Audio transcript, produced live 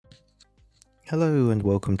Hello and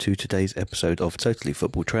welcome to today's episode of Totally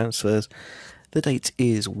Football Transfers. The date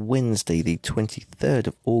is Wednesday the 23rd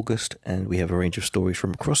of August and we have a range of stories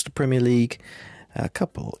from across the Premier League, a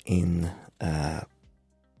couple in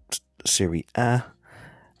Serie A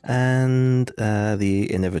and the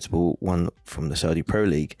inevitable one from the Saudi Pro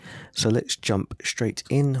League. So let's jump straight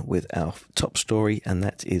in with our top story, and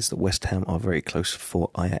that is that West Ham are very close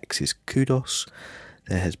for Ajax's Kudos.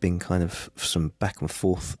 There has been kind of some back and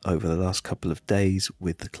forth over the last couple of days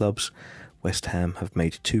with the clubs. West Ham have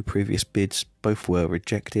made two previous bids, both were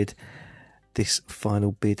rejected. This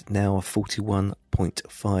final bid now of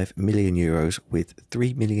 €41.5 million with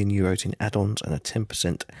 €3 million in add-ons and a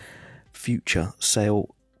 10% future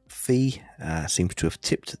sale fee seems to have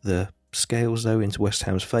tipped the scales though into West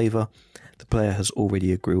Ham's favour. The player has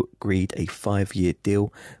already agreed a 5-year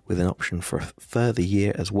deal with an option for a further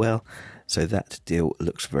year as well, so that deal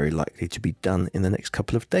looks very likely to be done in the next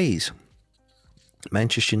couple of days.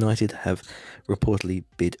 Manchester United have reportedly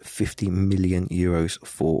bid €50 million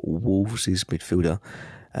for Wolves' midfielder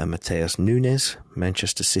Matheus Nunes.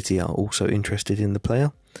 Manchester City are also interested in the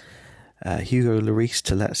player. Hugo Lloris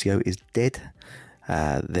to Lazio is dead.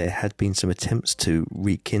 There had been some attempts to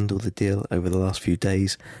rekindle the deal over the last few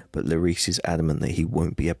days, but Lloris is adamant that he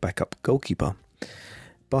won't be a backup goalkeeper.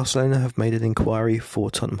 Barcelona have made an inquiry for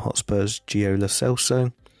Tottenham Hotspur's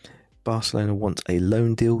Celso. Barcelona want a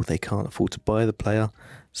loan deal. They can't afford to buy the player.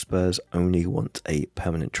 Spurs only want a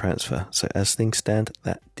permanent transfer. So as things stand,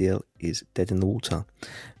 that deal is dead in the water.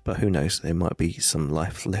 But who knows, there might be some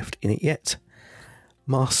life left in it yet.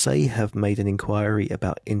 Marseille have made an inquiry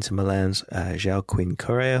about Inter Milan's Joaquin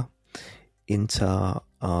Correa. Inter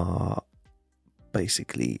are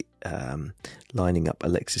basically lining up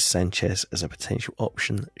Alexis Sanchez as a potential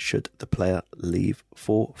option should the player leave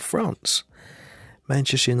for France.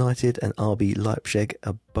 Manchester United and RB Leipzig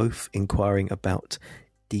are both inquiring about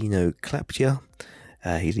Dino Klapja.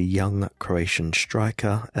 He's a young Croatian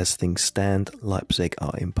striker. As things stand, Leipzig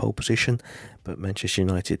are in pole position, but Manchester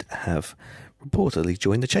United have reportedly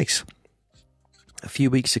joined the chase. A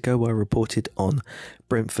few weeks ago, I reported on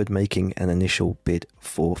Brentford making an initial bid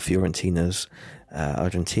for Fiorentina's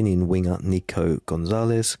Argentinian winger Nico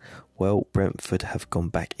Gonzalez. Well, Brentford have gone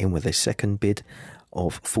back in with a second bid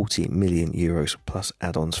of €40 million plus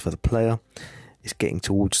add-ons for the player. It's getting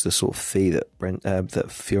towards the sort of fee that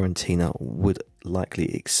Fiorentina would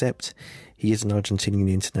likely accept. He is an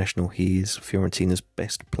Argentinian international. He is Fiorentina's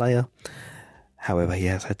best player. However, he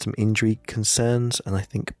has had some injury concerns, and I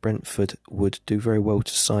think Brentford would do very well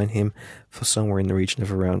to sign him for somewhere in the region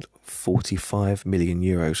of around €45 million.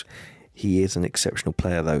 He is an exceptional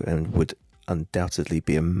player, though, and would undoubtedly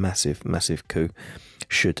be a massive, massive coup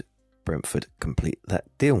should Brentford complete that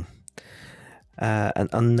deal. An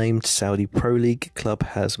unnamed Saudi Pro League club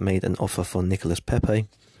has made an offer for Nicolas Pepe.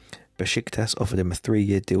 Besiktas offered him a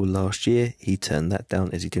 3-year deal last year. He turned that down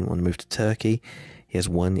as he didn't want to move to Turkey. He has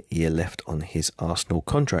 1 year left on his Arsenal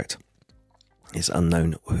contract. It's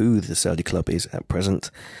unknown who the Saudi club is at present,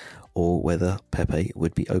 or whether Pepe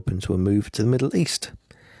would be open to a move to the Middle East.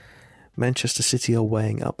 Manchester City are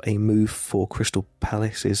weighing up a move for Crystal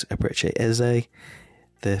Palace's Eberechi Eze.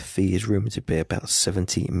 Their fee is rumoured to be about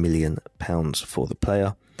 £70 million for the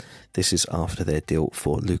player. This is after their deal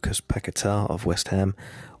for Lucas Paquetá of West Ham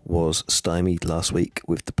was stymied last week,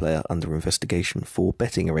 with the player under investigation for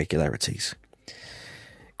betting irregularities.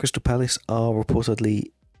 Crystal Palace are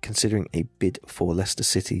reportedly considering a bid for Leicester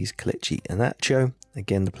City's Kelechi Iheanacho.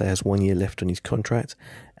 Again, the player has 1 year left on his contract,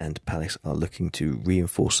 and Palace are looking to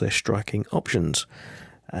reinforce their striking options.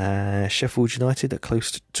 Sheffield United are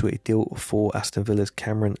close to a deal for Aston Villa's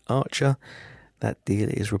Cameron Archer. That deal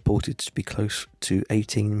is reported to be close to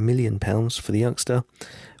 £18 million for the youngster,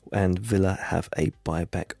 and Villa have a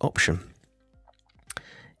buyback option.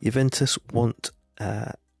 Juventus want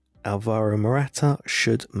Alvaro Morata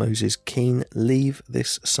should Moses Kean leave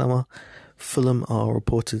this summer. Fulham are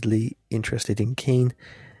reportedly interested in Kean.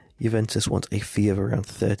 Juventus want a fee of around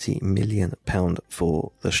 £30 million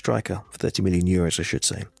for the striker, €30 million I should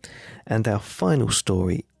say. And our final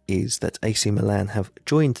story is that AC Milan have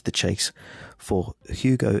joined the chase for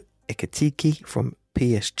Hugo Ekitike from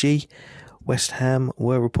PSG. West Ham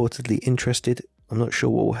were reportedly interested. I'm not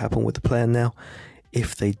sure what will happen with the player now.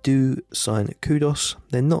 If they do sign Kudos,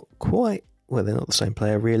 they're not the same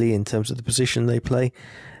player really in terms of the position they play.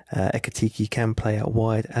 Ekitike can play out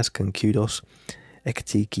wide, as can Kudos.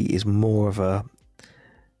 Ekitike is more of a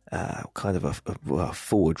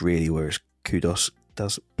forward really, whereas Kudos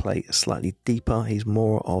does play slightly deeper. He's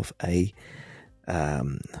more of a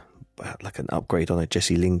like an upgrade on a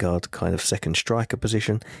Jesse Lingard kind of second striker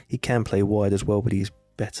position. He can play wide as well, but he's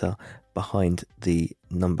better behind the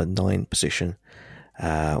number 9 position,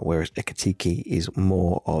 whereas Ekitike is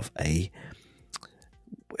more of a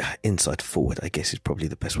inside forward, I guess is probably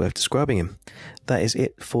the best way of describing him. That is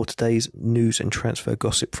it for today's news and transfer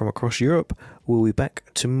gossip from across Europe. We'll be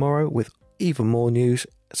back tomorrow with even more news,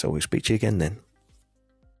 so we'll speak to you again then.